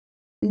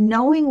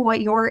knowing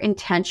what your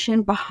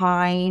intention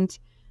behind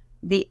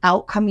the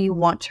outcome you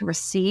want to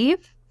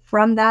receive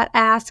from that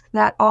ask,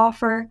 that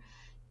offer,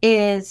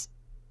 is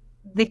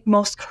the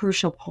most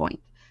crucial point.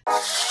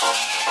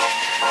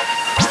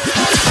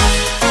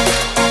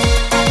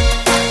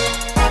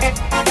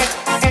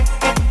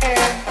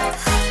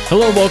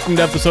 Hello, welcome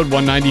to episode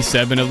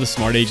 197 of the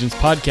Smart Agents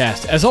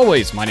Podcast. As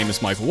always, my name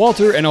is Michael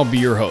Walter, and I'll be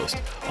your host.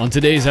 On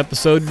today's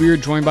episode, we are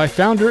joined by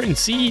founder and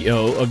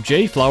CEO of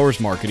J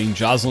Flowers Marketing,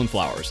 Jocelynn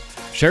Flowers.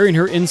 Sharing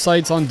her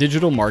insights on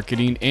digital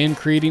marketing and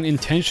creating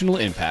intentional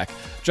impact,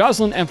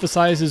 Jocelynn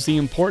emphasizes the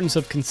importance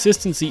of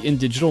consistency in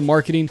digital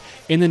marketing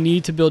and the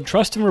need to build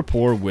trust and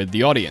rapport with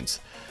the audience.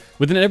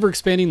 With an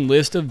ever-expanding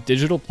list of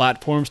digital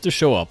platforms to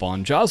show up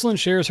on, Jocelynn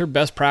shares her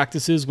best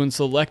practices when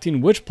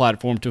selecting which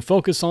platform to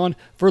focus on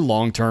for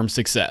long-term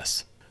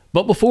success.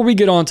 But before we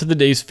get on to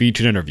today's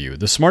featured interview,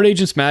 the Smart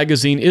Agents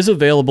magazine is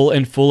available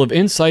and full of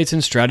insights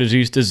and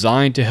strategies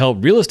designed to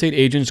help real estate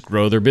agents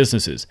grow their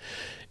businesses.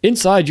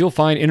 Inside, you'll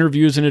find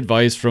interviews and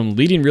advice from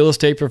leading real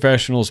estate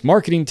professionals,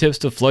 marketing tips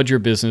to flood your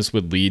business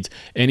with leads,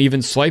 and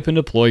even swipe and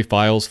deploy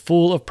files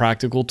full of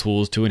practical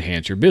tools to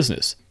enhance your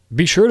business.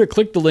 Be sure to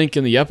click the link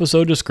in the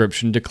episode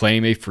description to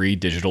claim a free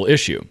digital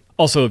issue.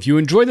 Also, if you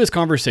enjoy this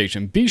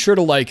conversation, be sure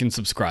to like and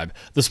subscribe.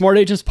 The Smart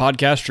Agents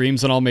podcast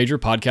streams on all major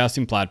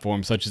podcasting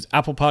platforms such as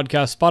Apple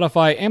Podcasts,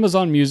 Spotify,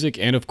 Amazon Music,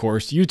 and of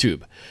course,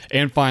 YouTube.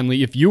 And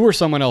finally, if you or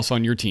someone else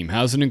on your team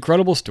has an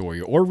incredible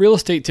story or real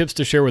estate tips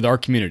to share with our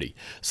community,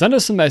 send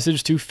us a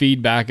message to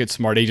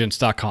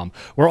feedback@smartagents.com.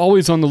 We're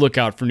always on the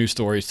lookout for new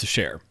stories to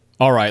share.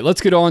 All right, let's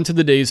get on to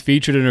the day's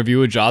featured interview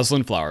with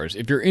Jocelynn Flowers.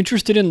 If you're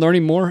interested in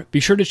learning more, be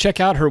sure to check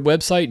out her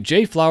website,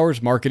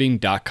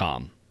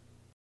 jflowersmarketing.com.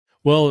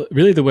 Well,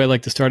 really the way I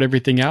like to start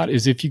everything out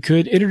is if you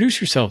could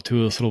introduce yourself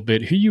to us a little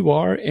bit, who you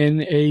are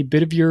and a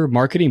bit of your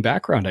marketing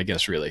background, I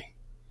guess, really.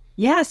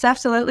 Yes,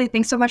 absolutely.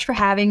 Thanks so much for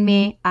having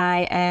me.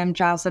 I am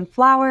Jocelynn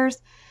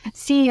Flowers,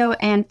 CEO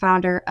and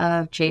founder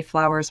of J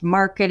Flowers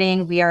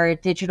Marketing. We are a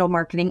digital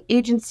marketing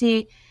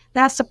agency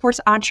that supports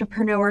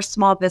entrepreneurs,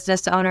 small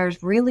business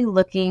owners, really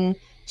looking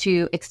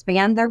to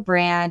expand their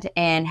brand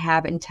and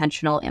have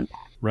intentional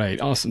impact.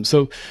 Right. Awesome.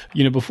 So,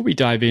 before we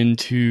dive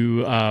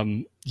into,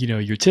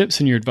 your tips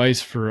and your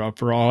advice for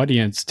our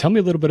audience, tell me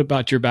a little bit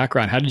about your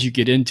background. How did you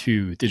get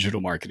into digital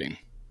marketing?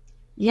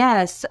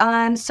 Yes.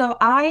 So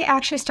I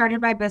actually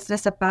started my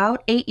business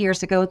about 8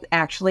 years ago,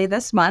 actually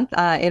this month.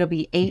 It'll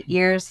be 8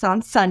 years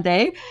on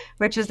Sunday,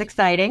 which is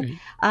exciting.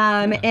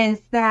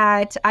 Is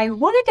that I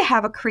wanted to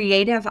have a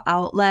creative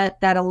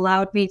outlet that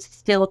allowed me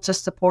still to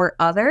support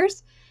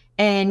others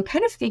and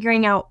kind of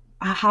figuring out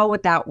how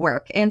would that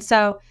work. And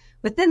so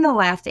within the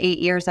last 8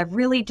 years, I've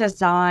really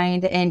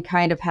designed and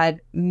kind of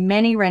had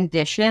many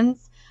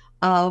renditions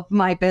of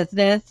my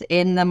business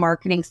in the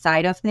marketing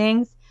side of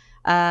things.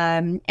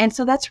 And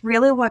so that's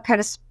really what kind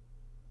of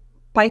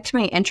spiked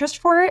my interest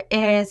for it,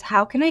 is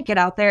how can I get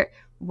out there?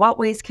 What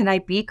ways can I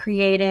be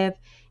creative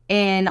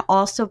and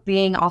also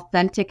being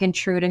authentic and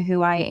true to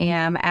who I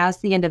am as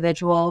the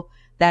individual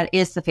that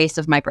is the face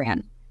of my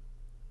brand?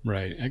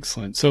 Right.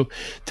 Excellent. So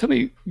tell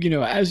me,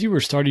 as you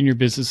were starting your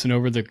business and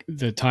over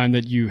the time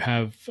that you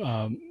have,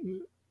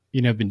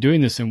 been doing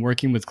this and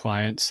working with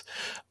clients,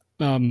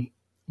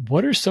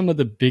 what are some of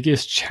the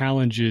biggest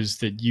challenges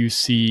that you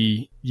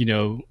see,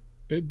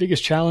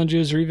 biggest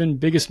challenges or even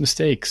biggest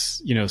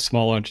mistakes,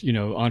 small,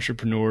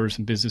 entrepreneurs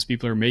and business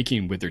people are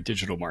making with their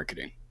digital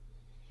marketing?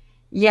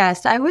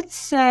 Yes, I would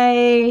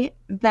say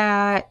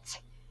that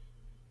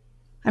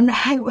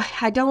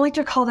I don't like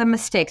to call them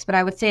mistakes, but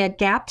I would say a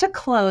gap to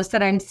close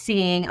that I'm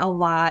seeing a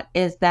lot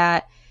is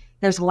that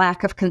there's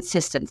lack of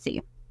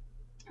consistency.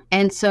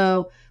 And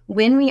so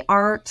when we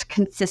aren't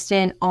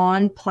consistent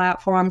on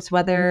platforms,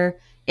 whether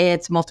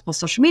it's multiple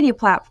social media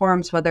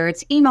platforms, whether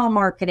it's email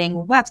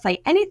marketing,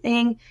 website,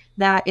 anything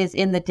that is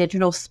in the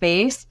digital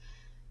space,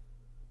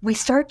 we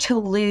start to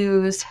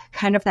lose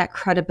kind of that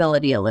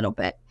credibility a little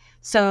bit.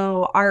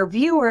 So our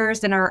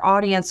viewers and our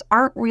audience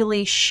aren't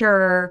really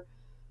sure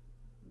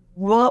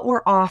what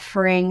we're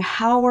offering,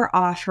 how we're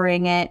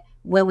offering it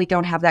when we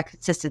don't have that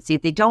consistency.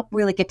 They don't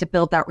really get to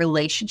build that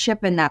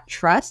relationship and that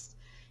trust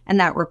and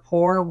that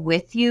rapport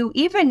with you,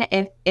 even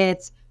if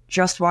it's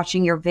just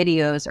watching your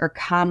videos or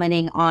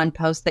commenting on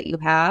posts that you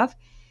have.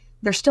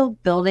 They're still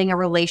building a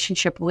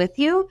relationship with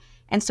you.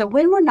 And so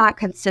when we're not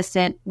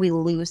consistent, we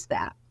lose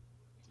that.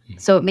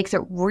 So it makes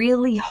it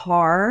really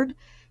hard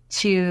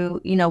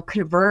to,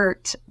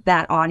 convert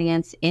that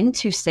audience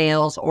into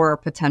sales or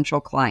potential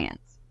clients.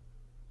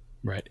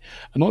 Right.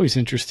 I'm always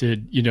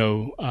interested,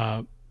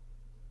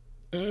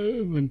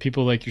 when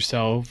people like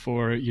yourself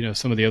or,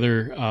 some of the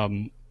other,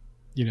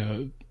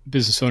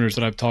 business owners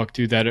that I've talked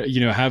to that,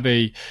 have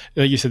like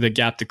you said, the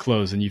gap to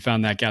close, and you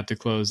found that gap to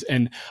close.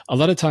 And a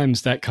lot of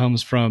times that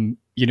comes from,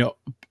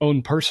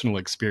 own personal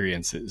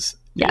experiences.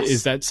 Yes.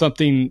 Is that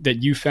something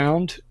that you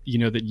found,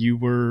 that you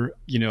were,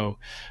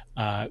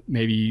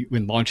 maybe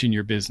when launching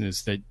your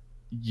business that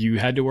you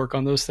had to work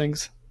on those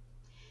things?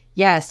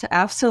 Yes,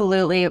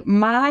 absolutely.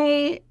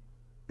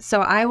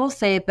 So I will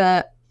say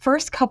the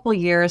first couple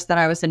years that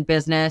I was in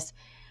business,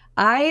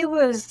 I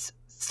was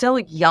still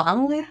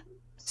young,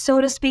 so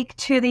to speak,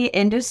 to the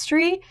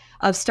industry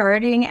of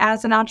starting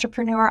as an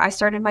entrepreneur. I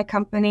started my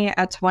company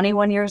at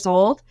 21 years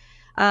old.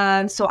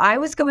 So I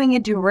was going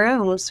into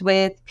rooms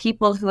with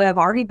people who have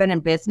already been in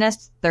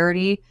business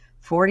 30,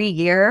 40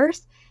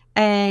 years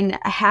and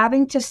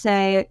having to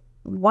say,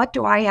 what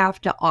do I have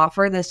to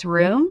offer this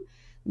room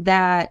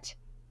that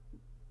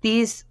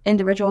these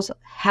individuals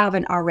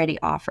haven't already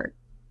offered?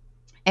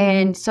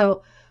 And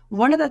so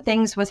one of the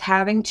things was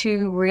having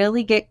to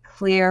really get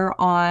clear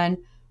on,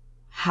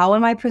 how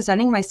am I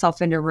presenting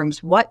myself into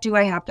rooms? What do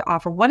I have to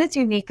offer? What is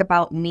unique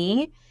about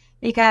me?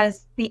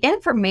 Because the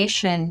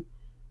information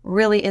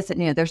really isn't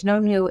new. There's no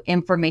new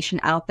information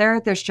out there.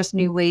 There's just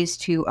new ways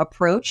to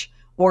approach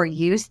or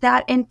use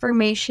that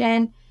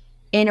information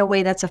in a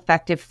way that's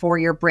effective for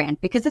your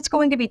brand, because it's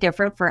going to be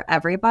different for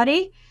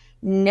everybody.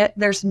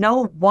 There's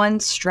no one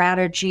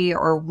strategy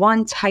or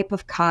one type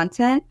of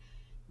content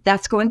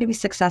that's going to be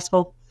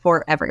successful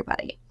for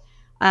everybody.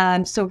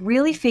 So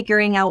really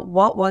figuring out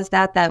what was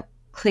that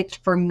clicked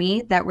for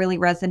me, that really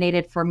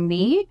resonated for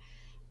me,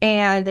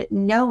 and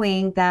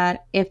knowing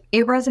that if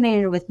it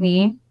resonated with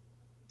me,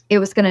 it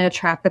was going to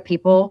attract the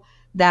people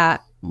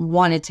that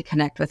wanted to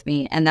connect with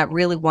me and that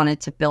really wanted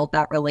to build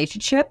that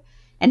relationship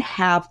and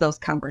have those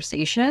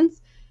conversations,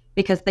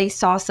 because they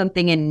saw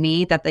something in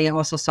me that they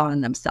also saw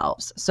in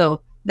themselves. So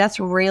that's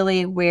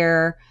really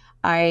where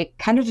I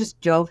kind of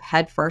just dove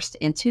headfirst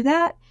into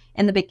that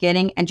in the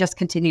beginning and just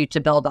continued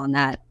to build on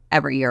that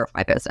every year of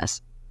my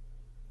business.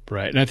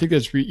 Right. And I think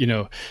that's,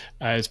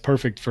 it's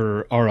perfect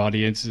for our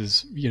audience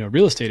is,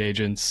 real estate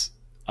agents.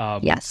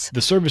 Yes.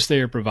 The service they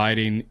are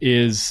providing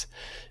is,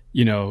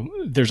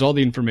 there's all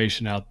the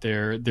information out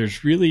there.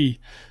 There's really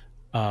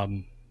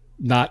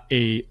not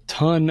a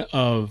ton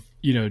of,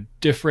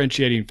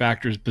 differentiating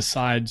factors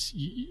besides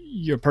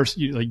your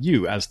person, like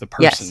you as the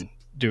person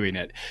doing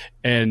it.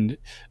 And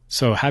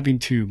so having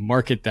to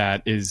market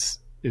that is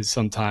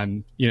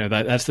sometimes,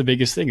 that's the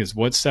biggest thing, is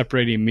what's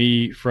separating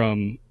me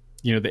from,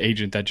 the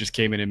agent that just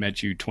came in and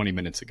met you 20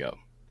 minutes ago.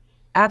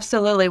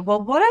 Absolutely.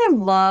 Well, what I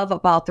love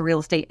about the real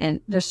estate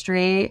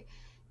industry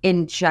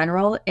in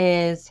general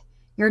is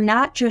you're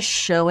not just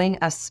showing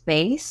a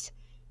space,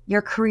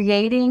 you're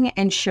creating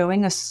and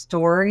showing a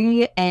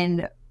story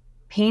and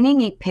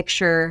painting a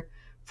picture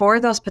for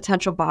those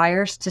potential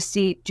buyers to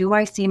see, do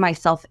I see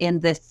myself in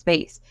this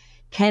space?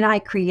 Can I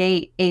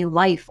create a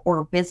life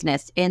or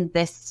business in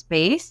this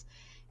space?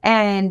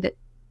 And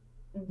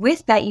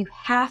with that, you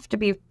have to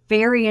be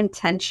very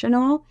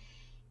intentional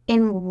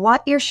in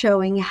what you're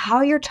showing,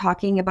 how you're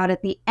talking about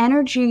it, the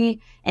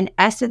energy and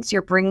essence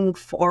you're bringing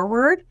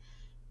forward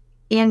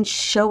in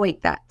showing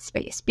that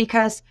space.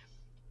 Because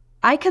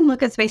I can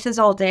look at spaces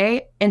all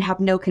day and have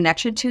no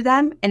connection to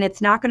them, and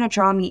it's not going to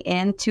draw me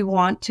in to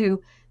want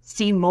to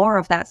see more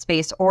of that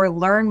space or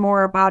learn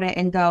more about it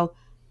and go,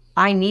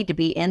 I need to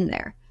be in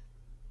there.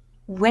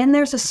 When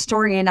there's a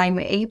story and I'm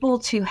able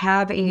to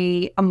have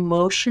a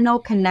emotional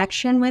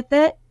connection with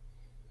it,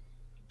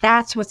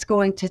 that's what's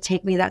going to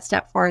take me that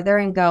step farther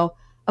and go,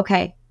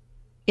 okay,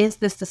 is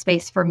this the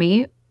space for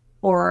me?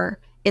 Or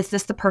is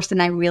this the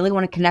person I really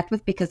want to connect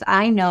with? Because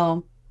I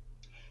know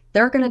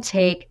they're going to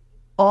take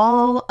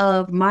all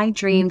of my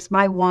dreams,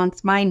 my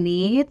wants, my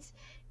needs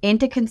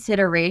into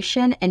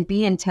consideration and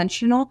be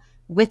intentional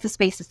with the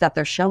spaces that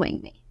they're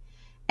showing me.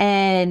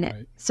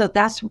 And so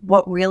that's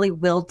what really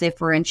will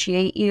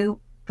differentiate you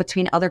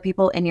between other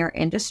people in your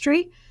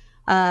industry.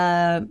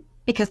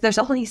 Because there's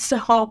only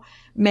so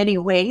many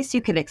ways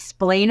you can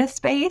explain a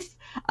space,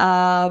 or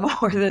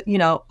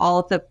all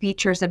of the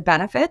features and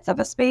benefits of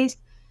a space,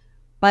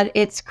 but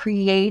it's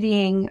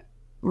creating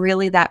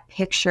really that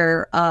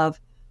picture of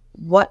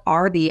what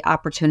are the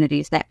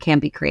opportunities that can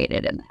be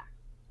created in there.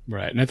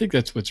 Right. And I think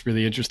that's what's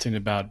really interesting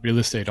about real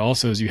estate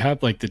also, is you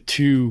have like the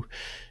two,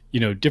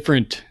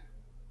 different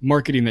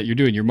marketing that you're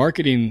doing. You're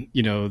marketing,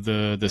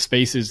 the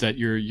spaces that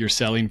you're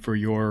selling for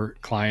your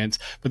clients,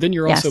 but then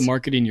you're also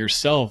marketing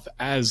yourself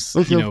as,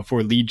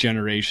 for lead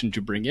generation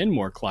to bring in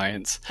more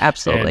clients.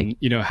 Absolutely.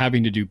 And,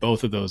 having to do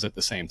both of those at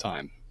the same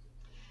time.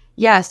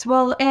 Yes.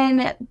 Well,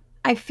 and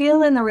I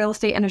feel in the real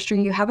estate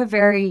industry, you have a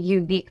very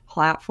unique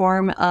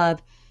platform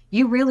of,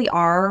 you really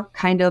are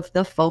kind of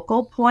the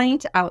focal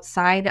point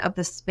outside of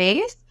the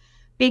space,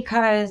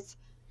 because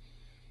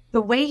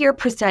the way you're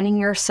presenting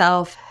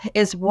yourself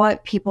is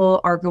what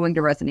people are going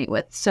to resonate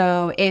with.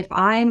 So if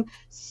I'm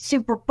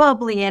super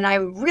bubbly and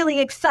I'm really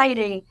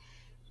exciting,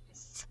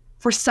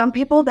 for some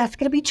people, that's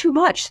going to be too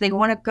much. They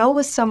want to go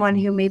with someone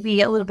who may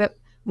be a little bit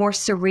more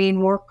serene,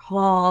 more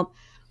calm,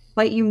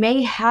 but you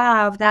may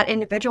have that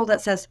individual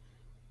that says,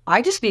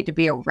 I just need to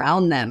be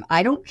around them.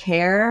 I don't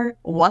care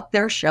what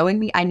they're showing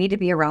me. I need to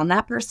be around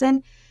that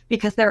person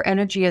because their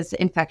energy is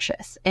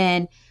infectious.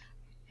 And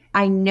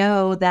I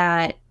know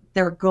that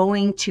they're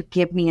going to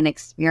give me an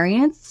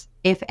experience,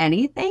 if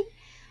anything.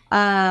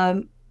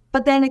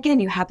 But then again,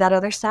 you have that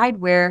other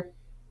side where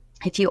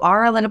if you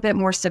are a little bit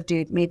more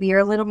subdued, maybe you're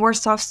a little more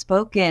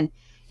soft-spoken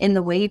in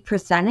the way you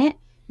present it,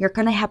 you're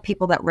going to have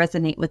people that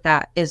resonate with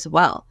that as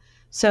well.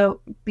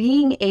 So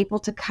being able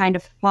to kind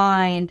of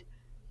find,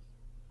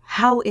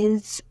 how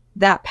is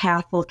that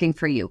path looking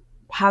for you?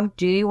 How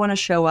do you want to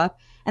show up?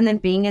 And then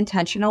being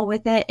intentional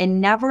with it, and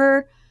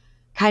never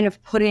kind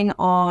of putting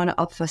on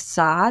a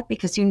facade,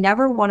 because you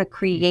never want to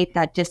create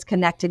that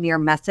disconnect in your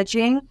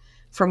messaging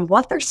from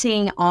what they're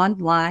seeing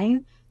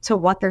online to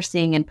what they're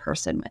seeing in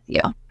person with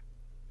you.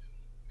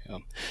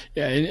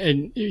 Yeah.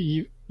 And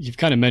you've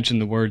kind of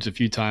mentioned the words a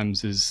few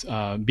times, is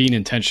being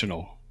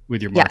intentional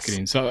with your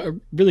marketing. Yes. So I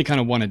really kind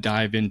of want to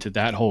dive into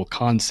that whole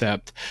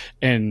concept.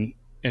 And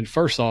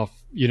first off,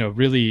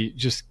 really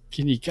just,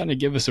 can you kind of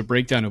give us a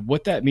breakdown of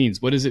what that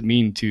means? What does it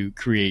mean to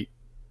create,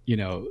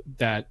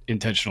 that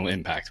intentional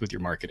impact with your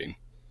marketing?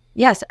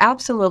 Yes,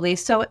 absolutely.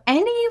 So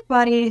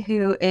anybody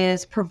who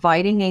is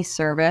providing a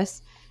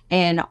service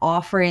and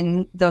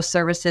offering those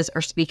services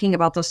or speaking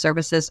about those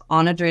services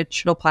on a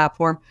digital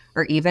platform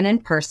or even in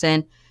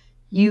person,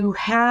 you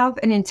have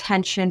an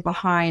intention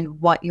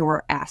behind what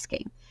you're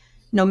asking.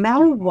 No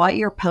matter what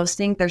you're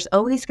posting, there's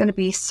always going to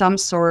be some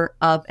sort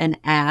of an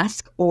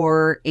ask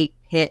or a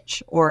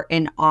pitch or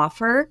an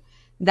offer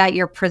that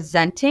you're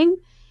presenting.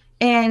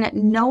 And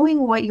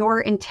knowing what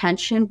your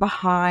intention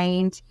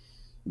behind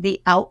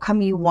the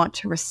outcome you want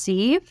to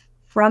receive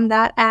from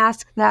that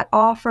ask, that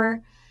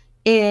offer,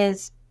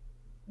 is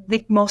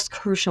the most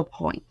crucial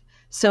point.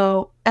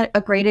 So a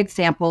great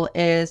example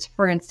is,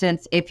 for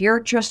instance, if you're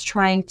just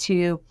trying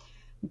to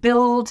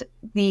build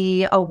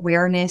the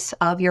awareness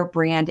of your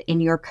brand in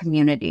your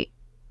community,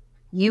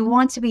 you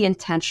want to be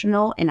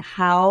intentional in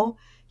how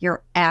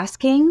you're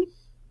asking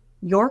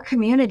your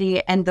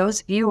community and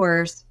those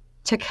viewers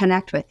to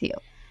connect with you.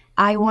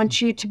 I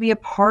want you to be a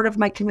part of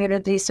my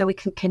community so we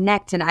can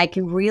connect and I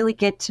can really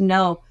get to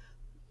know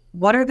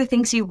what are the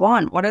things you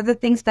want, what are the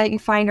things that you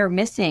find are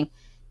missing,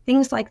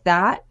 things like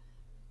that,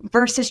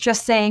 versus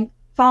just saying,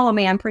 follow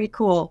me, I'm pretty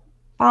cool.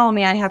 Follow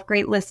me, I have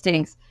great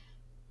listings.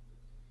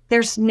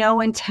 There's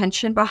no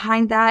intention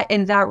behind that,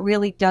 and that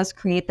really does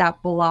create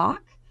that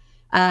block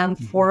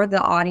for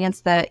the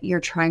audience that you're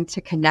trying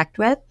to connect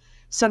with.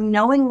 So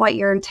knowing what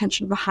your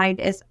intention behind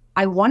is,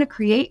 I want to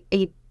create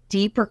a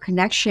deeper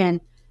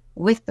connection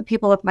with the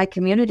people of my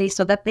community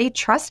so that they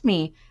trust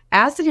me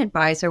as an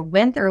advisor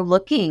when they're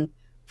looking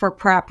for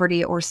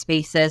property or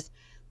spaces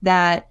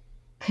that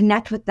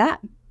connect with them,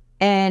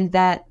 and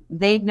that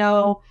they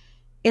know,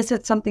 is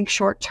it something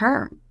short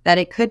term, that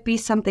it could be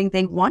something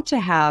they want to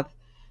have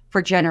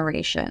for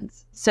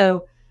generations.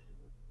 So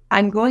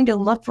I'm going to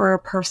look for a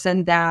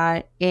person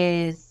that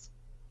is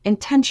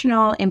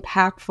intentional,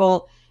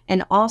 impactful,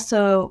 and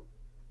also,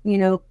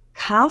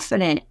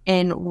 confident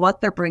in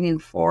what they're bringing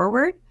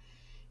forward.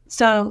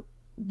 So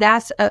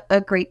that's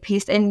a great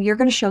piece. And you're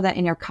going to show that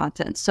in your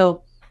content.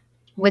 So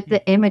with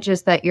the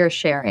images that you're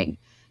sharing,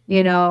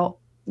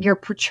 you're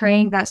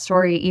portraying that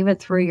story even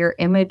through your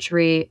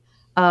imagery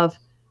of,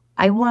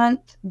 I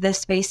want this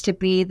space to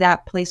be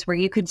that place where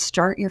you could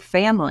start your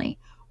family,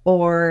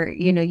 or,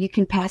 you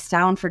can pass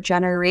down for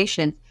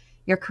generations.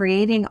 You're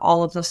creating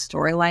all of those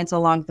storylines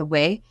along the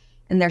way,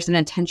 and there's an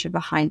intention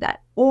behind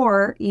that.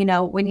 Or,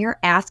 when you're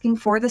asking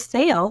for the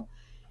sale,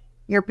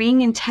 you're being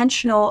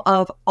intentional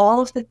of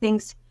all of the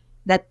things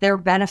that they're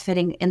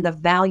benefiting and the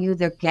value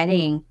they're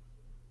getting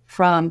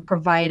from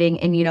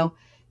providing and,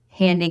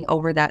 handing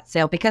over that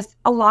sale. Because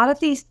a lot of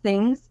these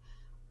things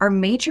are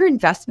major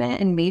investment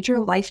and major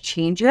life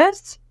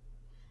changes,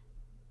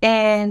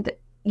 and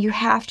you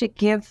have to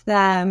give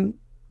them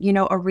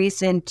a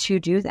reason to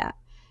do that.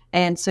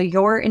 And so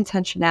your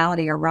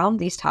intentionality around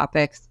these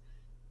topics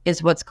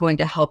is what's going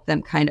to help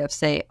them kind of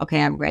say,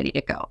 okay, I'm ready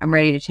to go. I'm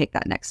ready to take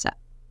that next step.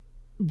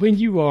 When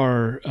you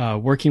are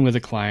working with a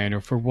client,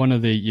 or for one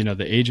of the,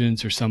 the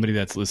agents or somebody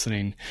that's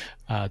listening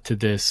to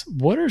this,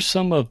 what are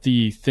some of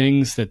the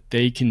things that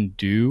they can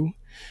do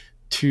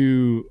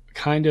to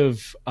kind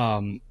of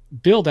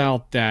build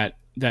out that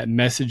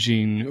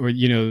messaging, or,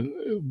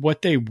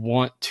 what they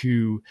want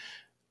to,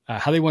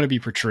 how they want to be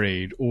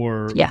portrayed,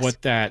 or Yes.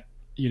 what that,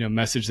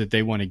 message that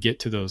they want to get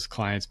to those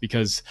clients?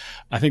 Because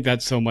I think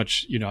that's so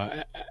much,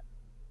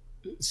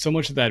 so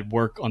much of that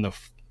work on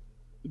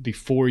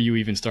before you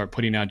even start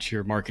putting out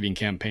your marketing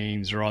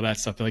campaigns or all that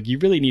stuff. Like, you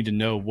really need to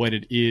know what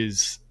it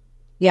is.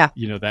 Yeah.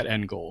 That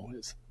end goal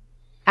is.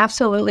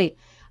 Absolutely.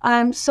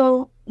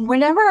 So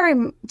whenever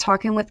I'm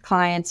talking with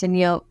clients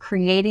and,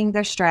 creating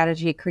their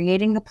strategy,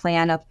 creating the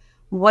plan of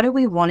what are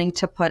we wanting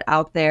to put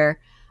out there,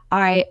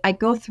 I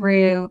go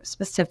through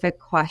specific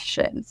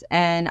questions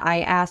and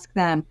I ask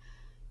them,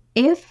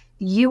 if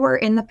you were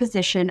in the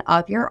position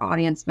of your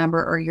audience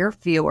member or your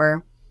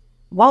viewer,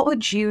 what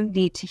would you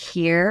need to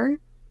hear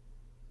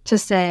to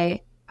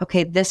say,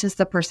 okay, this is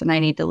the person I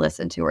need to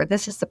listen to, or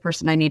this is the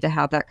person I need to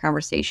have that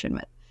conversation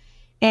with?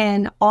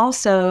 And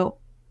also,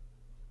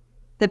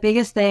 the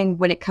biggest thing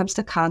when it comes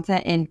to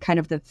content and kind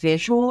of the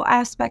visual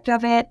aspect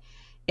of it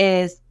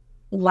is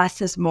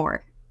less is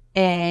more.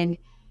 And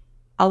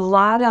a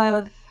lot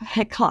of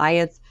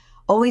clients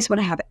always want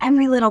to have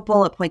every little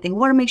bullet point. They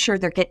want to make sure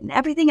they're getting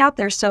everything out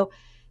there. So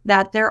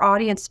that their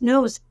audience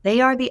knows they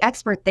are the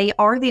expert, they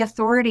are the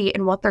authority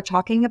in what they're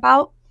talking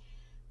about.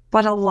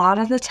 But a lot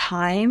of the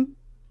time,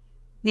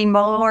 the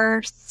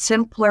more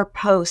simpler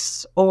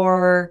posts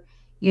or,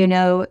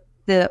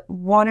 the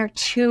one or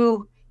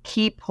two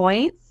key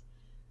points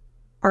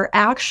are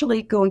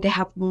actually going to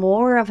have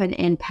more of an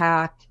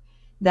impact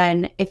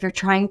than if you're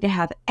trying to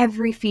have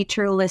every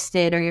feature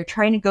listed or you're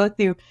trying to go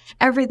through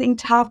everything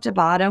top to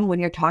bottom when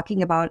you're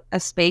talking about a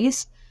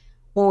space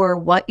or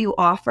what you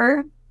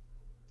offer.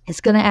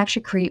 It's going to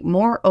actually create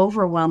more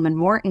overwhelm and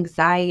more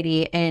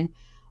anxiety and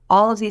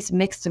all of these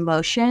mixed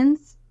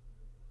emotions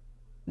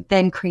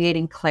than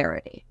creating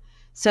clarity.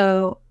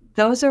 So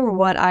those are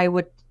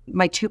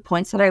my 2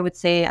 points that I would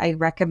say I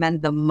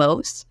recommend the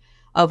most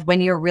of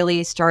when you're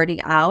really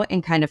starting out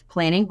and kind of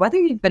planning, whether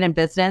you've been in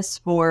business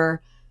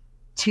for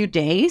 2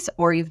 days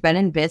or you've been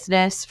in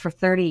business for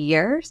 30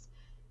 years,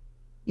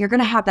 you're going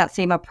to have that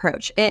same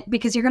approach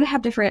because you're going to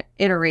have different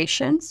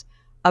iterations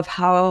of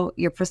how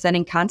you're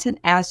presenting content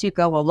as you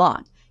go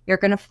along. You're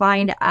going to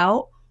find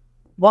out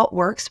what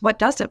works, what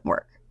doesn't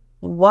work.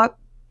 What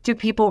do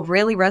people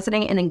really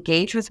resonate and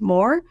engage with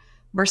more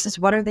versus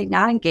what are they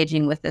not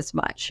engaging with as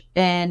much?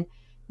 And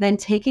then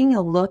taking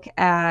a look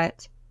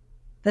at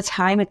the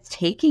time it's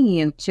taking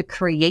you to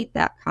create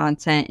that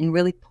content and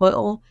really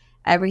pull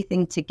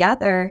everything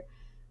together.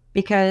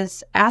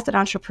 Because as an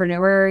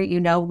entrepreneur,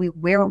 we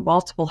wear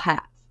multiple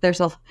hats.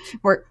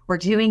 We're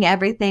doing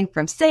everything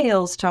from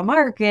sales to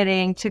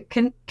marketing to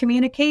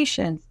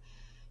communications.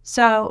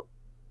 So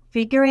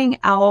figuring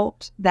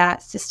out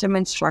that system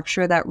and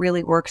structure that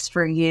really works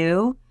for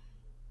you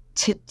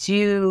to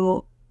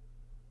do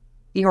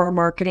your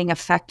marketing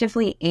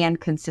effectively and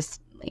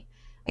consistently.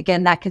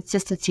 Again, that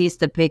consistency is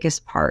the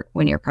biggest part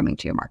when you're coming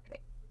to your marketing.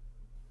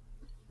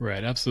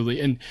 Right,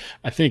 absolutely. And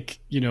I think,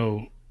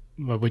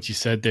 what you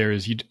said there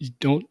is you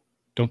don't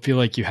feel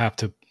like you have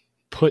to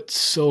put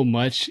so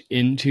much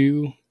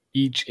into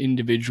each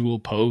individual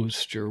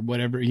post or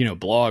whatever,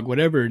 blog,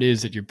 whatever it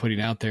is that you're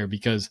putting out there,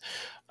 because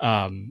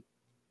I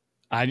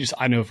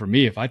know for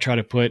me, if I try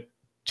to put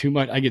too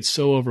much, I get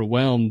so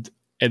overwhelmed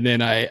and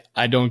then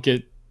I don't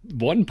get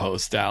one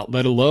post out,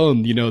 let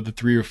alone, the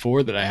 3 or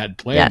 4 that I had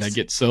planned. Yes. I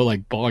get so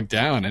bogged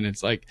down, and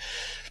it's like,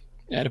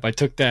 and if I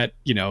took that,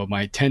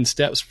 my 10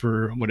 steps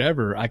for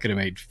whatever, I could have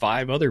made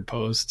 5 other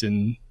posts,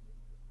 and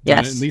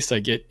yes, at least I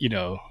get,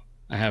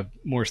 I have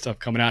more stuff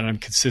coming out and I'm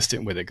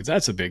consistent with it, because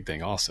that's a big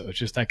thing also. It's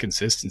just that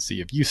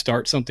consistency. If you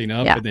start something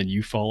up and then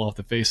you fall off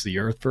the face of the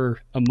earth for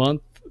a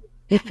month,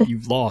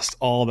 you've lost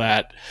all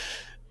that,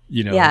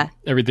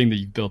 everything that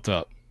you've built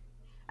up.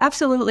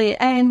 Absolutely.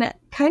 And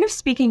kind of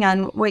speaking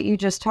on what you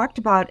just talked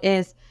about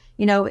is,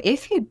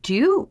 if you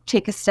do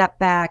take a step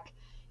back,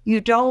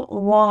 you don't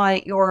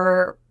want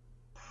your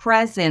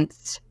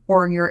presence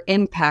or your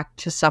impact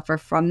to suffer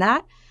from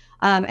that.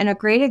 And a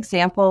great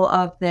example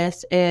of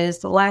this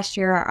is last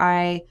year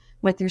I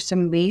went through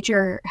some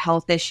major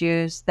health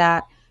issues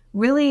that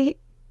really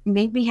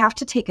made me have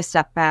to take a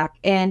step back.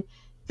 And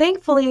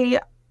thankfully,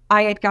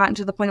 I had gotten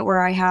to the point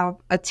where I have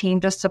a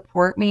team to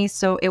support me.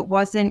 So it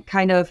wasn't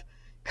kind of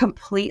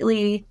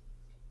completely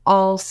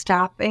all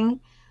stopping,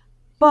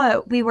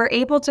 but we were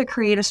able to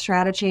create a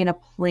strategy and a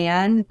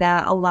plan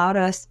that allowed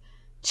us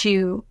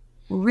to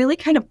really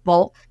kind of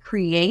bulk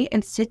create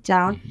and sit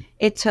down. Mm-hmm.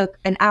 It took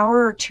an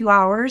hour or 2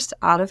 hours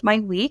out of my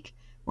week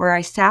where I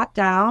sat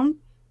down,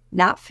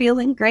 not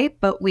feeling great,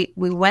 but we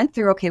went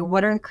through, okay,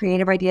 what are the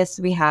creative ideas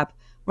that we have?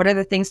 What are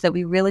the things that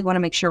we really want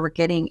to make sure we're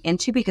getting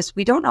into? Because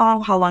we don't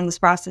know how long this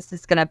process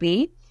is going to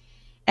be.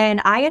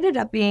 And I ended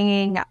up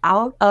being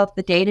out of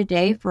the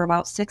day-to-day for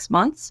about 6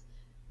 months,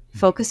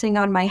 focusing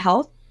on my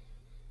health.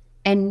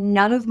 And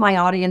none of my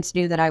audience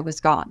knew that I was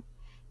gone,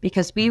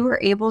 because we were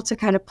able to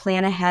kind of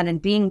plan ahead and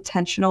be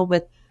intentional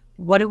with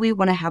what do we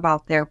want to have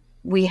out there.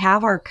 We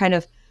have our kind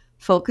of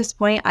focus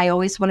point. I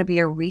always want to be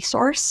a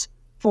resource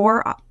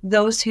for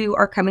those who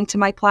are coming to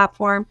my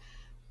platform.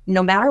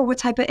 No matter what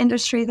type of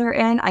industry they're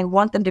in, I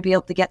want them to be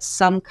able to get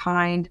some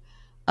kind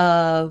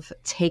of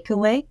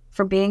takeaway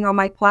from being on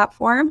my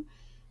platform,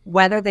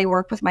 whether they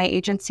work with my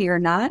agency or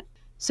not.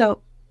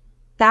 So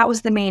that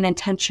was the main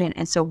intention.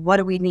 And so what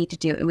do we need to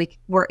do? And we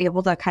were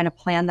able to kind of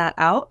plan that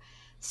out.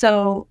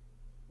 So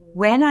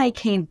when I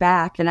came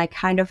back and I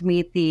kind of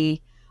made the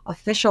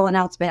official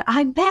announcement,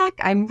 I'm back,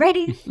 I'm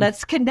ready,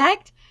 let's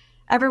connect,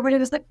 everybody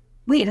was like,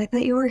 wait, I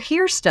thought you were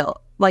here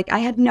still. I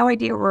had no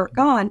idea we were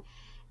gone.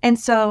 And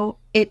so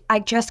I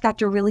just got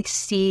to really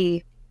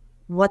see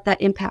what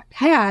that impact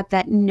had,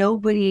 that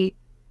nobody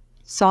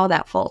saw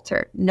that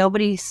falter.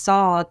 Nobody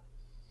saw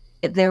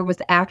there was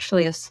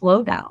actually a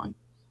slowdown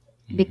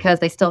because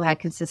they still had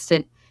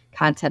consistent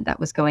content that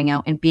was going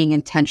out and being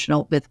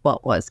intentional with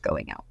what was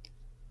going out.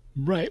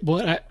 Right.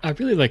 Well, I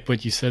really like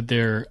what you said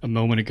there a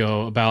moment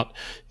ago about,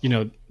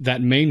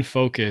 that main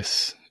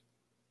focus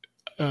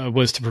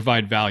was to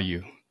provide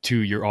value to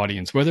your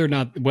audience, whether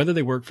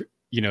they work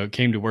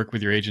came to work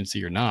with your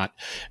agency or not.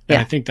 And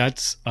I think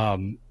that's,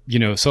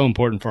 so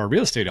important for our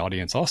real estate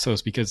audience also,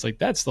 is because like,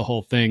 that's the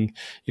whole thing.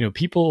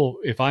 People,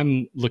 if I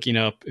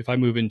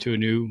move into a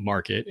new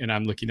market and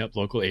I'm looking up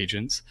local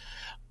agents,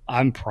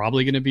 I'm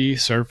probably going to be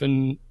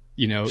surfing,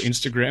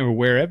 Instagram or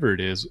wherever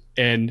it is.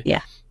 And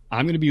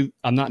I'm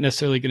not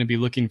necessarily going to be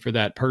looking for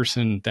that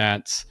person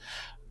that's,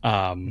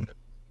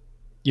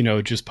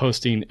 just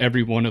posting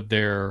every one of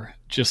their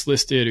just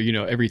listed,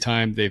 or, every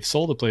time they've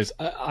sold a place.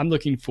 I'm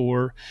looking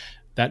for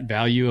that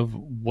value of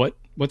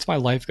what's my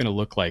life going to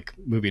look like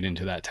moving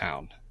into that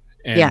town.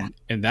 And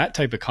that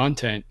type of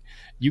content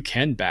you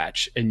can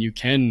batch and you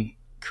can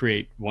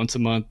create once a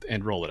month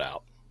and roll it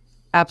out.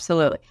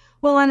 Absolutely.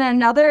 Well, and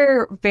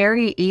another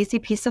very easy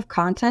piece of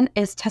content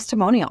is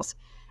testimonials.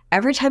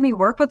 Every time you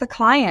work with a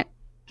client,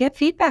 get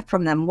feedback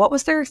from them. What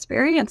was their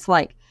experience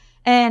like?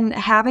 And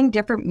having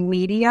different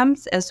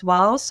mediums as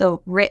well,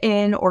 so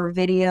written or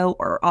video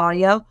or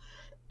audio,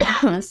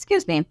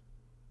 excuse me,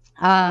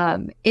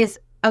 is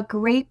a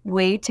great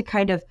way to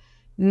kind of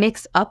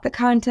mix up the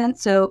content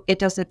so it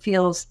doesn't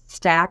feel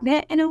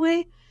stagnant in a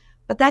way.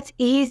 But that's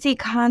easy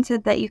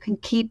content that you can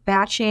keep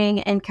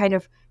batching and kind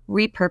of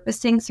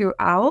repurposing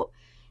throughout.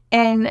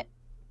 And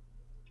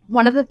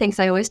one of the things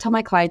I always tell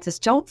my clients is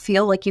don't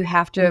feel like you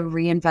have to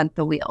reinvent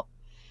the wheel.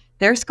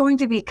 There's going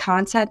to be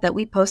content that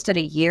we posted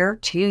a year,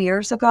 2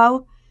 years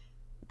ago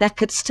that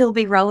could still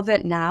be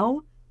relevant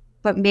now,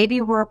 but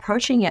maybe we're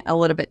approaching it a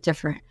little bit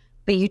different.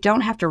 But you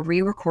don't have to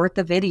re-record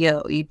the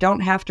video. You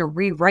don't have to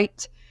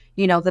rewrite,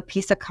 the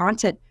piece of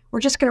content.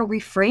 We're just going to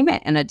reframe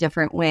it in a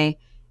different way.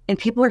 And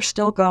people are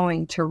still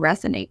going to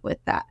resonate with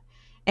that.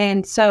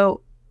 And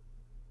so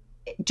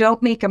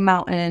don't make a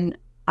mountain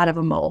out of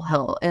a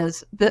molehill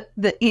is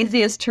the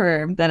easiest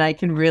term that I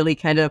can really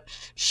kind of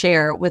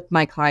share with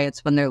my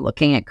clients when they're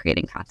looking at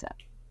creating content.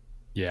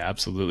 Yeah,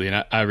 absolutely.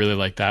 And I really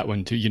like that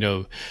one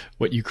too.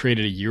 What you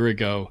created a year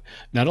ago,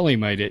 not only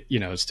might it,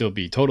 still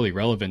be totally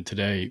relevant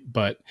today,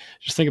 but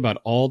just think about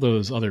all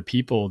those other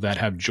people that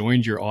have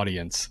joined your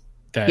audience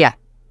that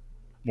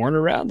weren't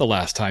around the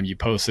last time you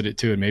posted it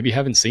too, and maybe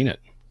haven't seen it.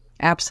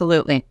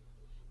 Absolutely.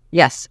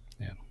 Yes.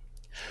 Yeah.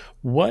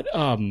 What,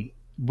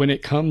 when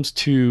it comes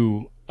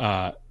to,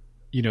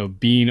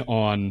 being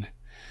on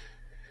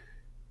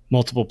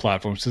multiple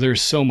platforms, so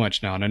there's so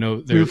much now, and I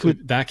know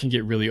that can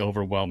get really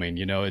overwhelming.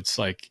 It's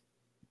like,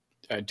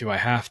 do I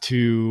have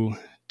to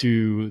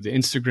do the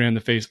Instagram,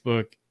 the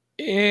Facebook,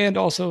 and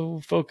also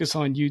focus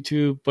on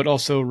YouTube, but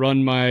also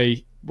run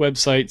my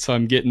website so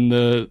I'm getting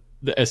the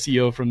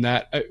SEO from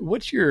that?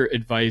 What's your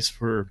advice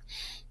for,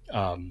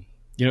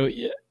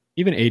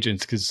 even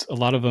agents? Because a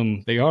lot of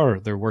them,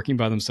 they're working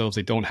by themselves.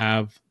 They don't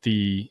have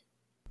the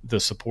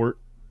support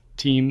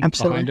team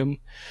behind them.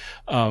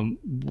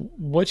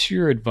 What's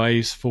your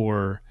advice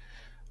for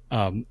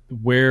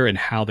where and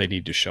how they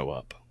need to show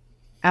up?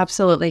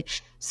 Absolutely.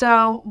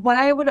 So what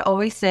I would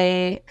always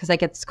say, because I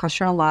get this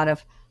question a lot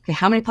of, okay,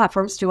 how many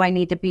platforms do I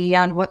need to be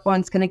on? What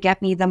one's going to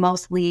get me the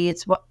most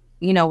leads? What's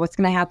going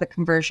to have the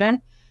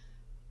conversion?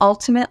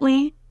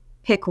 Ultimately,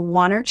 pick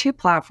 1 or 2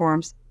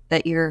 platforms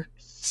that you're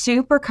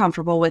super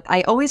comfortable with.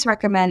 I always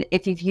recommend,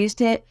 if you've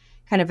used it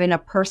kind of in a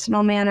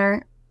personal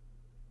manner,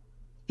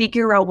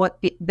 figure out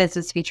what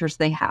business features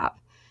they have,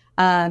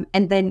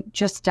 and then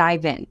just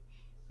dive in.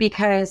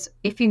 Because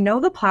if you know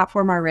the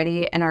platform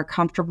already and are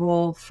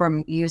comfortable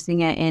from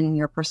using it in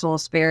your personal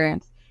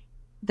experience,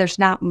 there's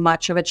not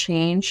much of a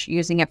change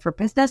using it for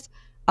business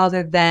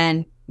other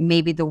than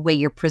maybe the way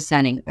you're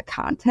presenting the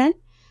content,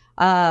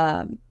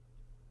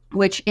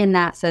 which in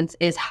that sense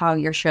is how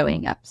you're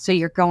showing up. So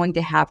you're going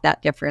to have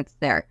that difference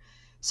there.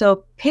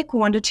 So pick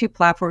 1 to 2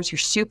 platforms you're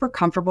super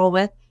comfortable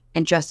with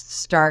and just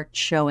start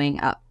showing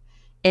up.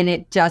 And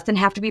it doesn't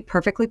have to be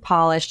perfectly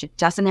polished. It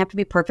doesn't have to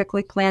be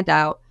perfectly planned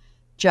out.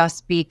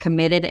 Just be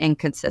committed and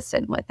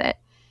consistent with it.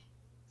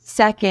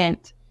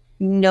 Second,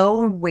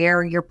 know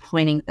where you're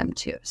pointing them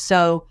to.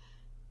 So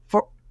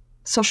for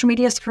social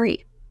media is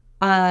free.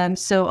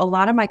 So a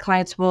lot of my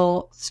clients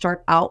will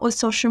start out with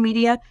social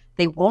media.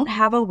 They won't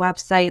have a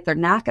website. They're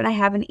not going to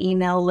have an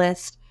email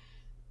list.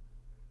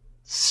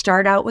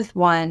 Start out with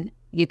one.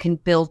 You can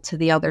build to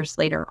the others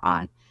later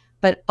on.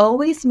 But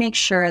always make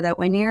sure that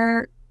when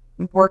you're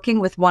working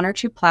with 1 or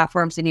 2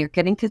 platforms and you're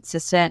getting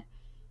consistent,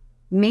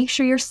 make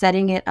sure you're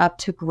setting it up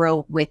to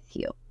grow with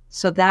you.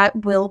 So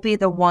that will be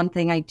the one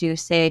thing I do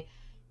say.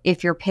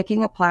 If you're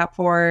picking a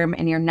platform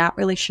and you're not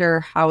really sure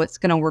how it's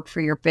going to work for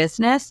your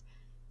business,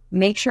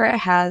 make sure it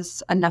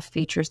has enough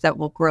features that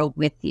will grow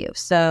with you.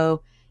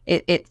 So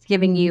it's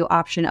giving you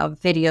option of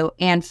video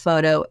and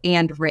photo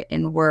and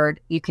written word.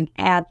 You can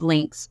add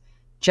links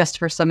just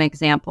for some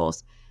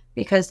examples.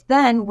 Because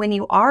then when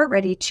you are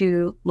ready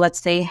to, let's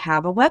say,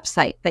 have a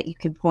website that you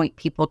can point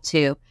people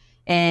to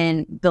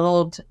and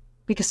build,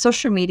 because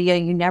social media,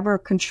 you never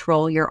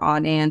control your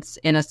audience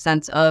in a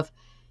sense of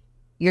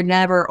you're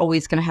never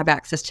always going to have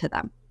access to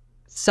them.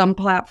 Some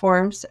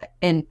platforms,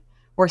 and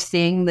we're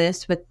seeing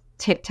this with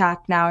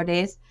TikTok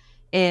nowadays,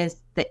 is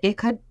that it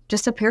could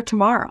disappear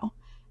tomorrow.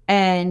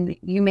 And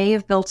you may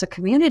have built a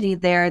community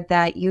there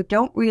that you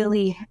don't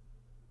really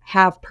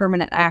have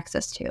permanent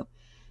access to.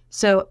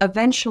 So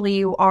eventually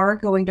you are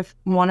going to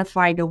want to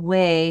find a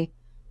way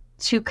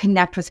to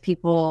connect with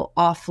people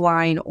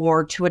offline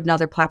or to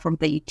another platform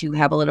that you do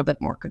have a little bit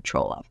more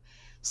control of.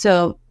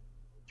 So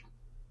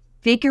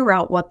figure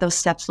out what those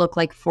steps look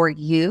like for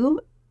you,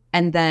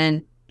 and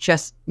then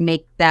just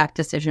make that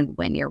decision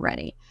when you're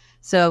ready.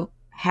 So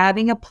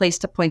having a place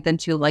to point them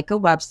to, like a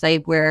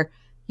website where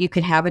you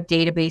could have a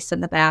database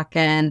in the back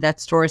end that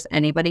stores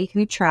anybody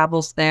who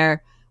travels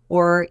there,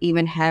 or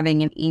even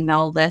having an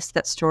email list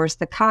that stores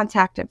the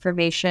contact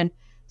information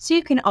so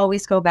you can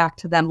always go back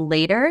to them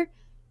later,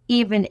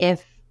 even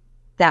if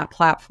that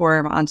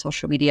platform on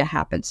social media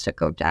happens to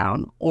go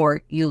down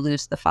or you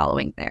lose the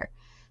following there.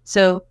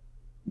 So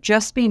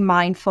just be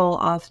mindful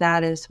of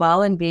that as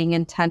well, and being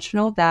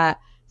intentional that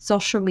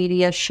social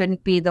media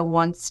shouldn't be the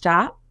one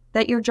stop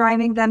that you're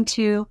driving them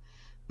to,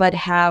 but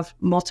have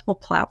multiple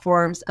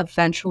platforms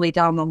eventually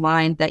down the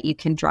line that you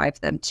can drive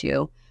them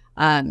to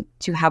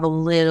have a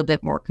little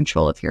bbit more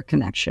control of your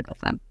connection with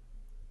them.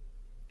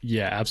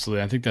 Yeah,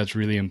 absolutely. I think that's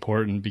really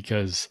important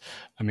because,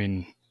 I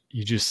mean,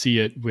 you just see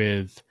it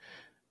with,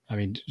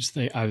 I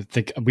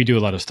think we do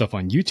a lot of stuff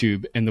on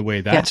YouTube, and the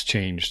way that's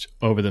changed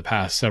over the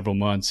past several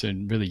months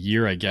and really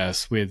year, I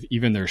guess, with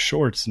even their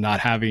shorts not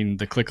having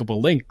the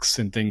clickable links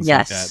and things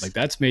like that. Like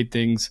that's made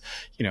things,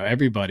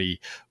 everybody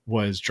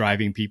was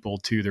driving people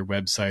to their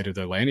website or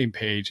their landing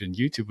page, and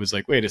YouTube was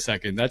like, wait a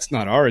second, that's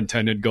not our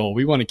intended goal.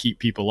 We want to keep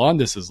people on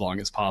this as long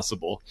as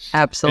possible.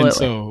 Absolutely. And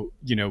so,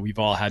 we've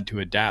all had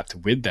to adapt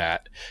with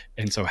that.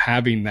 And so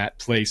having that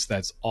place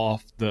that's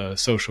off the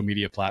social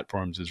media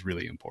platforms is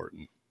really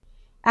important.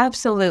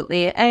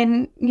 Absolutely.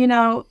 And,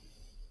 you're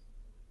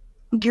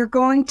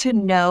going to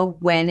know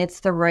when it's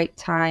the right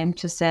time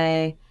to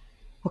say,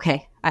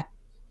 okay,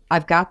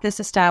 I've got this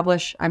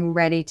established. I'm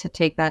ready to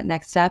take that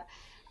next step.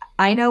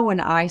 I know when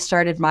I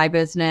started my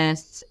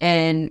business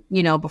and,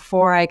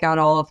 before I got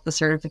all of the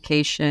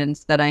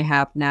certifications that I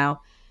have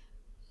now,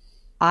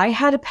 I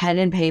had a pen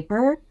and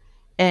paper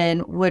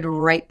and would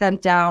write them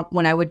down.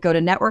 When I would go to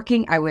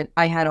networking,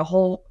 I had a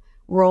whole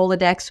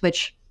Rolodex,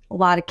 which a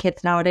lot of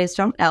kids nowadays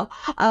don't know.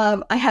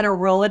 I had a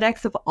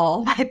Rolodex of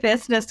all my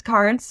business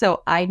cards,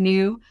 so I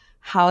knew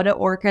how to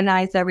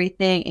organize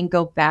everything and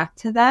go back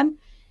to them.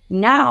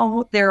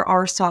 Now there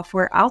are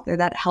software out there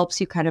that helps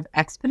you kind of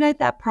expedite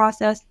that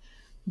process,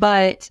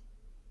 but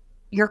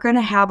you're going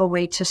to have a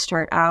way to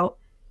start out,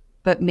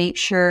 but make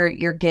sure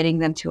you're getting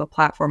them to a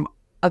platform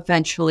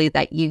eventually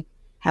that you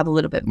have a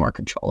little bit more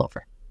control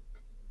over.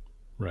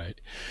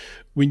 Right.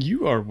 When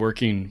you are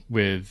working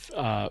with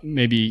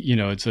maybe,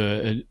 it's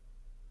a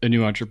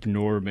new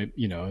entrepreneur, maybe,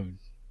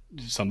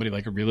 somebody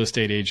like a real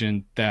estate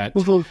agent that,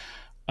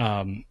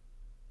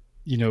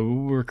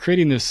 we're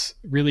creating this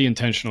really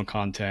intentional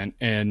content.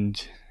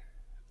 And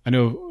I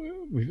know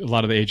a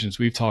lot of the agents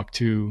we've talked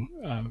to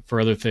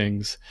for other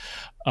things,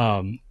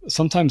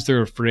 sometimes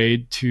they're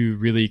afraid to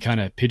really kind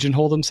of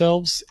pigeonhole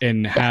themselves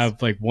and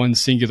have like one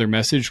singular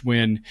message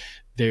when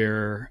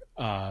their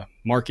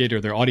market or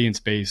their audience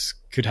base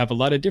could have a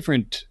lot of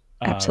different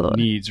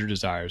needs or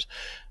desires.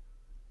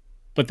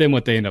 But then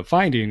what they end up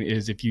finding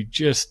is if you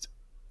just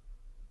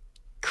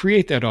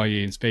create that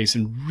audience base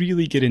and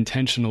really get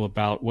intentional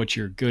about what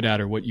you're good at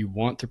or what you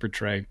want to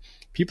portray,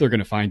 people are going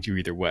to find you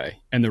either way,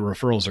 and the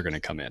referrals are going to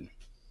come in.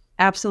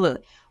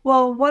 Absolutely.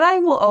 Well, what I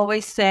will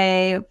always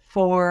say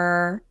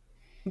for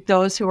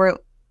those who are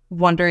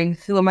wondering,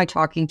 who am I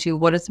talking to?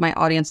 What does my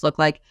audience look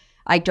like?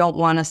 I don't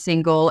want to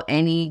single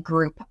any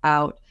group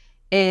out,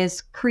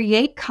 is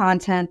create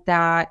content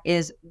that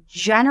is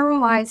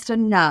generalized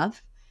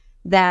enough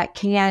that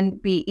can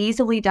be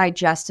easily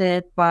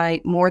digested by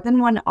more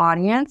than one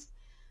audience,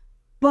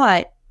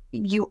 but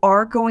you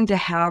are going to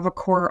have a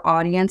core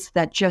audience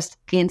that just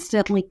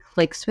instantly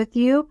clicks with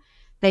you,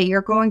 that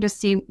you're going to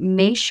see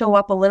may show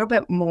up a little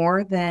bit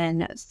more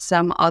than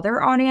some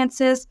other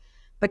audiences,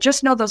 but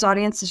just know those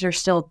audiences are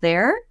still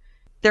there.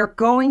 They're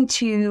going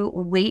to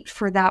wait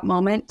for that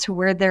moment to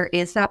where there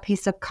is that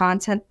piece of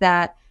content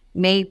that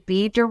may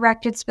be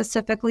directed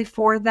specifically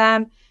for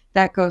them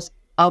that goes,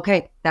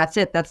 okay, that's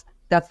it. That's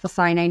the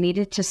sign I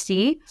needed to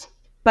see.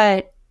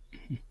 But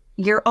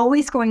you're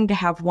always going to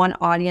have one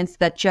audience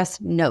that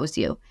just knows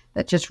you,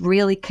 that just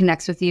really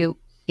connects with you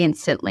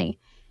instantly.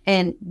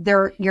 And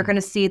you're going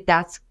to see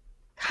that's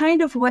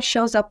kind of what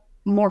shows up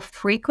more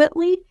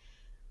frequently,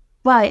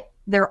 but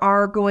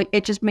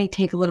it just may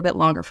take a little bit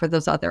longer for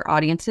those other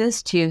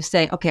audiences to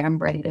say, okay, I'm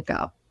ready to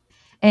go.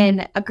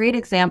 And a great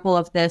example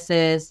of this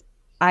is,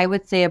 I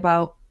would say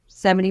about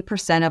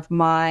 70% of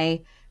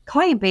my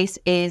client base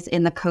is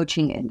in the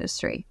coaching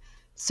industry.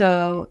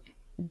 So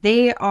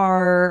they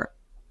are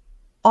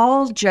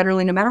all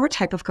generally, no matter what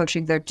type of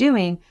coaching they're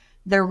doing,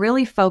 they're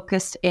really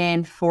focused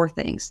in 4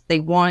 things. They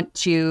want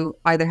to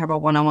either have a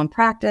one-on-one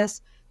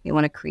practice, they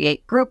want to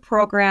create group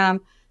program,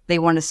 they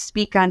want to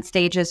speak on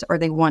stages, or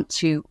they want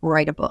to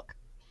write a book.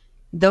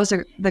 Those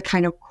are the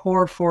kind of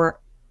core 4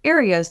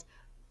 areas.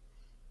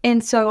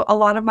 And so a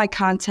lot of my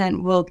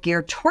content will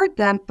gear toward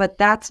them, but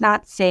that's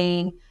not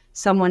saying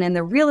someone in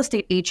the real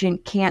estate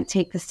agent can't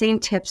take the same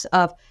tips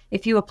of,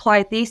 if you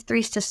apply these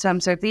 3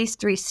 systems or these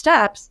 3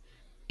 steps,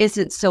 is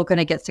it still going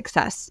to get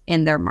success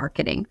in their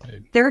marketing?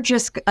 Right. They're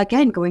just,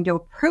 again, going to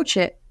approach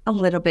it a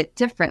little bit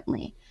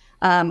differently.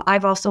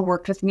 I've also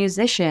worked with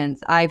musicians.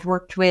 I've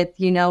worked with,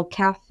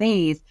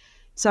 cafes.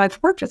 So I've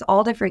worked with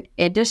all different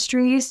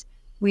industries.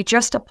 We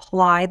just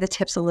apply the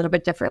tips a little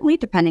bit differently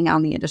depending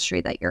on the industry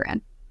that you're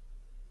in.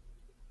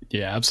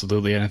 Yeah,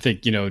 absolutely. And I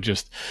think,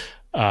 just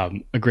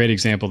a great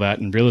example of that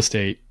in real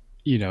estate,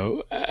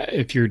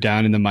 if you're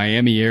down in the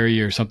Miami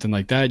area or something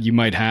like that, you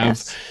might have,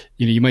 Yes.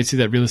 You might see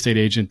that real estate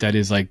agent that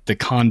is like the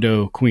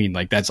condo queen.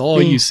 Like that's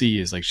all you see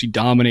is like she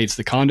dominates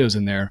the condos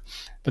in there.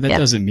 But that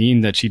doesn't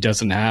mean that she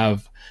doesn't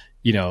have,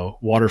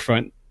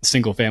 waterfront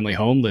single family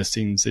home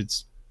listings.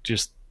 It's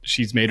just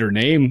she's made her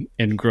name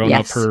and grown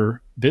up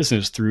her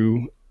business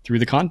through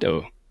the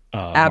condo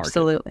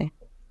Absolutely.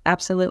 market.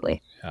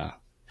 Absolutely. Yeah.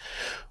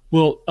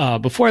 Well,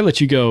 before I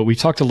let you go, we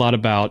talked a lot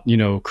about,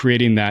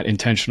 creating that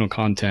intentional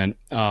content.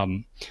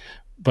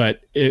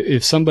 But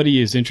if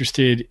somebody is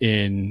interested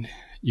in,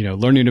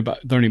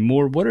 learning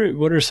more, what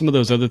are some of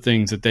those other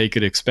things that they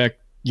could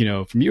expect,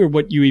 from you, or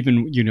what you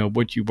even,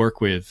 what you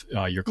work with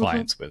your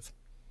clients with?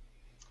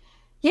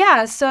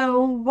 Yeah.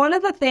 So one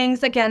of the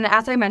things, again,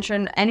 as I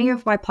mentioned, any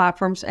of my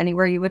platforms,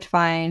 anywhere you would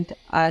find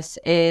us,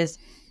 is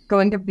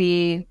going to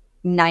be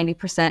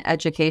 90%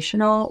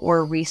 educational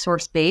or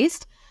resource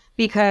based.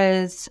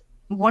 Because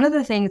one of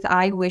the things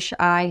I wish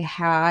I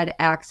had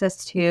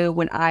access to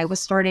when I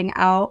was starting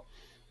out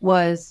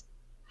was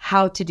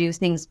how to do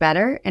things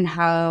better and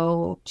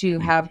how to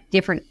have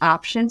different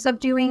options of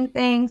doing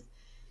things.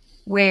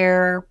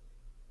 Where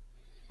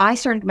I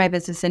started my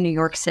business in New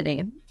York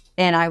City,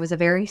 and I was a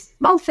very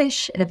small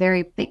fish in a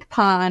very big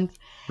pond.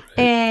 Right.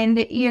 And,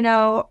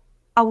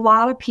 a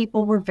lot of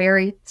people were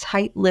very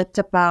tight-lipped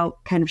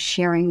about kind of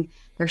sharing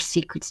their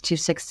secrets to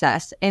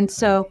success. And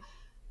so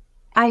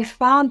I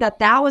found that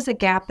was a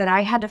gap that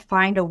I had to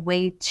find a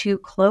way to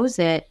close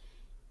it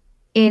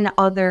in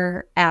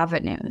other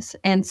avenues.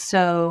 And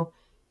so,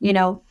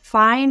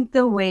 find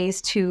the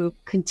ways to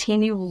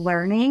continue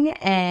learning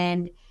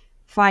and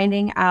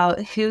finding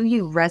out who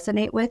you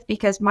resonate with,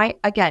 because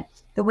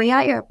the way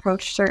I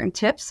approach certain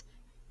tips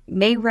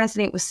may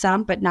resonate with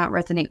some, but not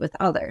resonate with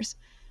others.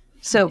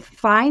 So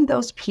find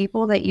those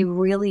people that you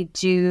really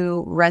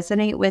do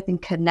resonate with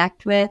and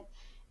connect with.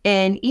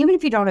 And even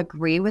if you don't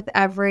agree with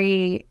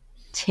every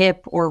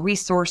tip or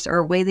resource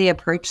or way they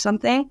approach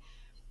something,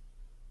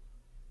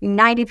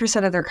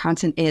 90% of their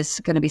content is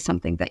going to be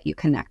something that you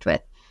connect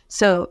with.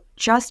 So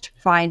just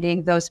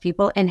finding those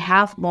people, and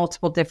have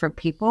multiple different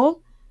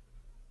people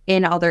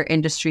in other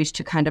industries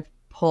to kind of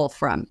pull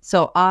from.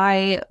 So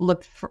I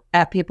looked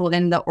at people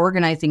in the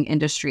organizing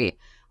industry.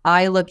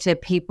 I looked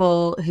at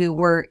people who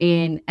were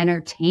in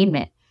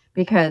entertainment,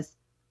 because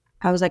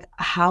I was like,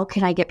 how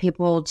can I get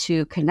people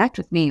to connect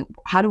with me?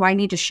 How do I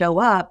need to show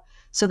up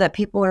so that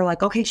people are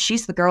like, okay,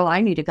 she's the girl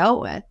I need to go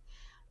with?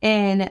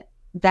 And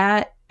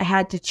that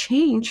had to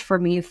change for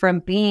me from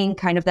being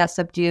kind of that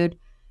subdued,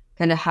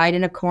 kind of hide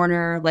in a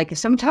corner. Like if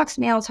someone talks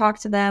to me, I'll talk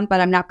to them,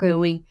 but I'm not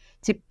going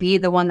to be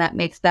the one that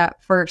makes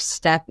that first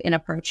step in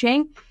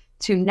approaching,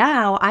 to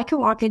now I can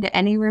walk into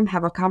any room,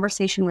 have a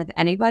conversation with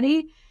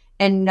anybody,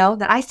 and know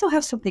that I still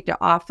have something to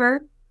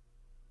offer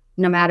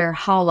no matter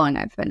how long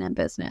I've been in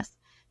business.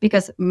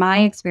 Because my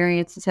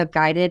experiences have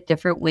guided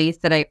different ways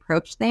that I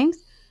approach things.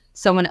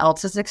 Someone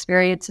else's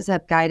experiences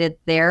have guided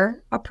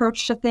their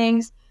approach to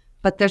things,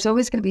 but there's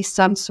always going to be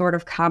some sort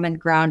of common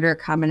ground or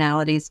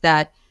commonalities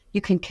that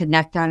you can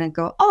connect on and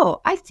go, oh,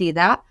 I see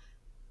that.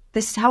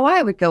 This is how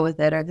I would go with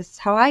it, or this is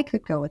how I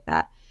could go with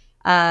that.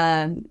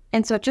 And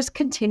so just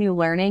continue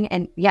learning,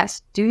 and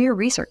yes, do your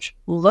research,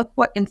 look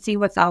and see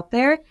what's out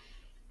there,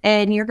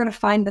 and you're going to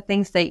find the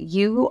things that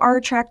you are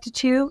attracted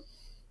to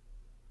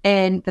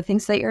and the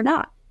things that you're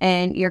not.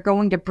 And you're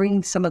going to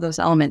bring some of those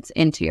elements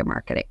into your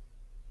marketing.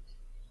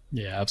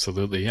 Yeah,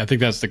 absolutely. I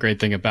think that's the great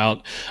thing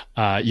about,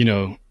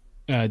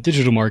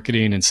 digital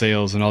marketing and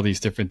sales and all these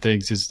different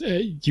things is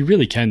you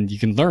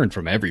can learn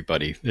from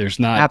everybody. There's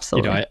not,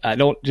 absolutely. I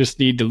don't just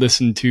need to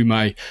listen to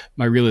my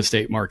real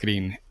estate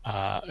marketing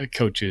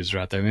coaches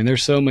out there. I mean,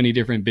 there's so many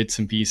different bits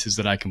and pieces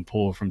that I can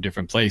pull from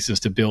different places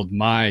to build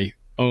my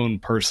own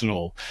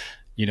personal,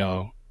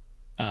 digital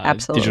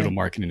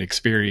marketing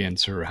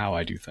experience or how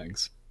I do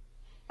things.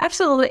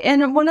 Absolutely.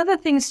 And one of the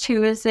things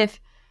too is if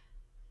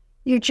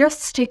you just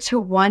stick to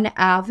one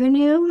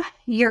avenue,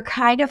 you're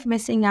kind of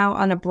missing out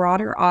on a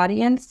broader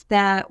audience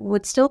that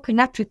would still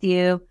connect with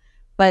you,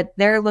 but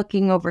they're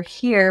looking over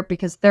here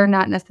because they're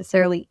not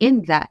necessarily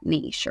in that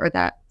niche or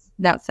that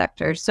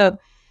sector. So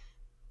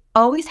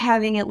always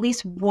having at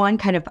least one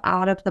kind of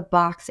out of the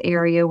box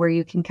area where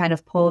you can kind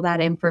of pull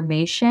that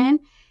information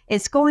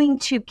is going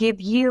to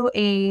give you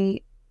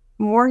a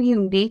more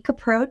unique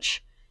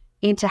approach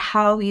into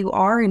how you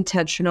are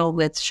intentional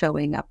with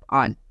showing up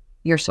on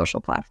your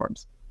social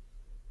platforms.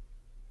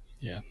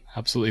 Yeah,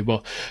 absolutely.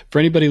 Well, for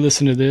anybody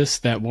listening to this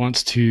that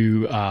wants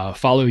to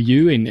follow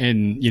you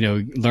and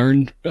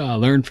learn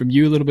from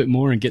you a little bit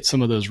more and get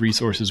some of those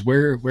resources,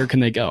 where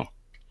can they go?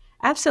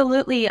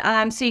 Absolutely.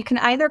 So you can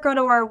either go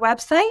to our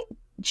website,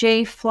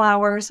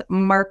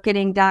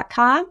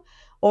 jflowersmarketing.com,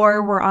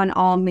 or we're on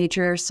all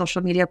major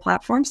social media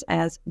platforms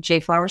as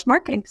JFlowers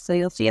Marketing. So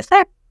you'll see us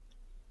there.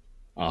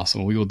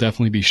 Awesome. We will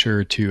definitely be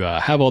sure to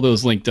have all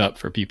those linked up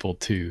for people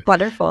to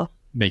Wonderful.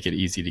 Make it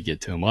easy to get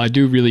to them. Well, I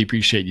do really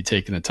appreciate you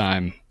taking the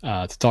time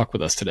to talk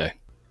with us today.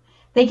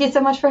 Thank you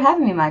so much for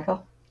having me,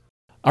 Michael.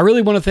 I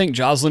really want to thank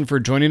Jocelynn for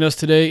joining us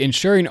today and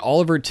sharing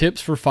all of her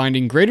tips for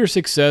finding greater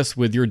success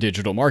with your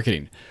digital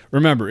marketing.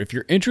 Remember, if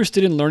you're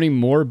interested in learning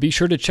more, be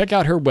sure to check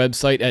out her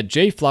website at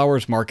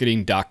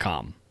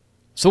jflowersmarketing.com.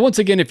 So once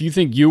again, if you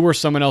think you or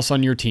someone else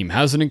on your team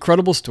has an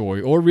incredible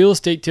story or real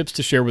estate tips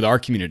to share with our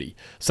community,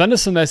 send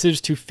us a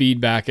message to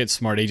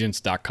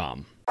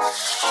feedback@smartagents.com.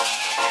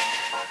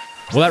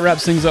 Well, that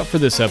wraps things up for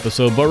this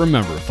episode, but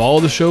remember, follow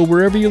the show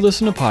wherever you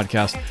listen to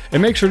podcasts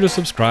and make sure to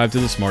subscribe to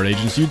the Smart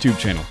Agents YouTube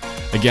channel.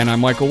 Again, I'm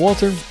Michael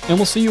Walter, and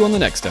we'll see you on the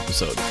next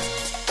episode.